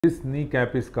This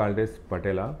kneecap is called as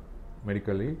patella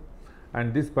medically,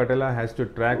 and this patella has to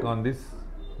track on this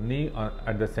knee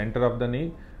at the center of the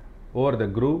knee over the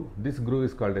groove. This groove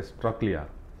is called as trochlea.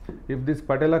 If this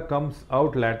patella comes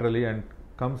out laterally and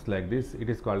comes like this,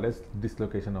 it is called as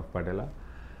dislocation of patella,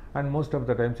 and most of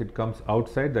the times it comes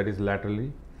outside, that is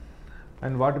laterally.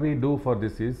 And what we do for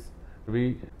this is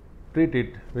we treat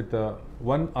it with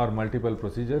one or multiple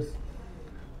procedures.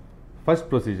 First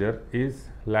procedure is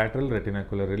lateral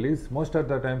retinacular release. Most of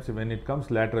the times when it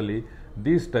comes laterally,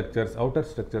 these structures, outer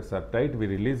structures are tight, we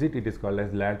release it. It is called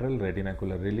as lateral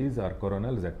retinacular release or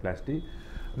coronal Z-plasty.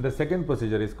 The second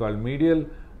procedure is called medial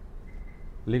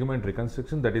ligament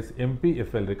reconstruction, that is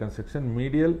MPFL reconstruction.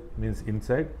 Medial means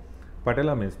inside,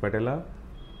 patella means patella,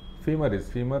 femur is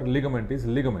femur, ligament is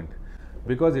ligament.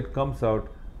 Because it comes out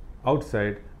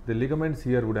outside, the ligaments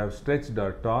here would have stretched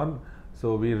or torn.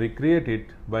 So we recreate it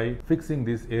by fixing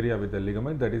this area with the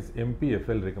ligament, that is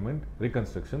MPFL ligament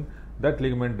reconstruction. That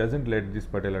ligament doesn't let this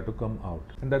patella to come out.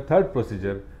 And the third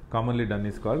procedure commonly done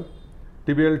is called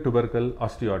tibial tubercle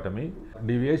osteotomy.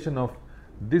 Deviation of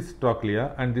this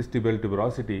trochlea and this tibial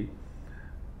tuberosity,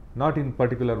 not in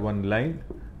particular one line.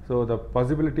 So the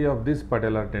possibility of this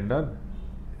patellar tendon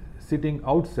sitting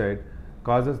outside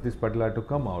causes this patella to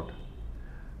come out.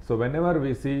 So whenever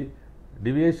we see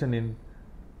deviation in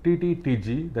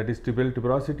TTTG, that is tibial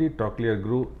tuberosity, trochlear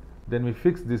groove, then we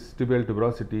fix this tibial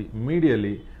tuberosity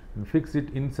medially and fix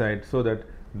it inside so that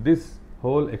this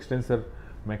whole extensor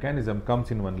mechanism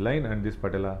comes in one line and this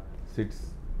patella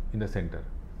sits in the center.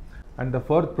 And the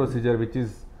fourth procedure, which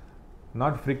is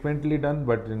not frequently done,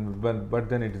 but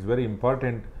then it is very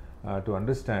important to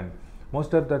understand.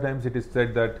 Most of the times it is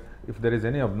said that if there is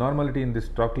any abnormality in this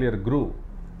trochlear groove,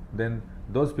 then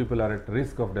those people are at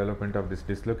risk of development of this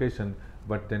dislocation,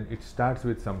 but then it starts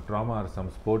with some trauma or some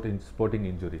sporting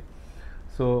injury.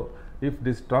 So if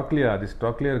this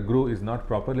trochlear groove is not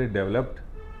properly developed,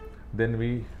 then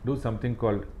we do something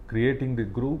called creating the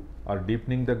groove or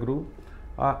deepening the groove,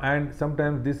 and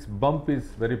sometimes this bump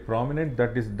is very prominent,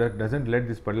 that doesn't let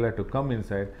this patella to come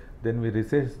inside. Then we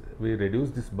reduce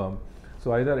this bump.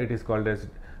 So either it is called as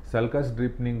sulcus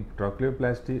deepening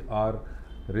trochleoplasty or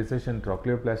recession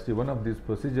trochleoplasty, one of these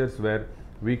procedures where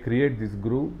we create this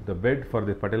groove, the bed for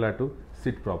the patella to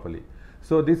sit properly.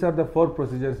 So these are the four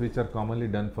procedures which are commonly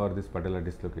done for this patella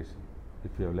dislocation.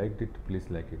 If you have liked it, please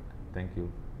like it. Thank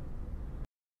you.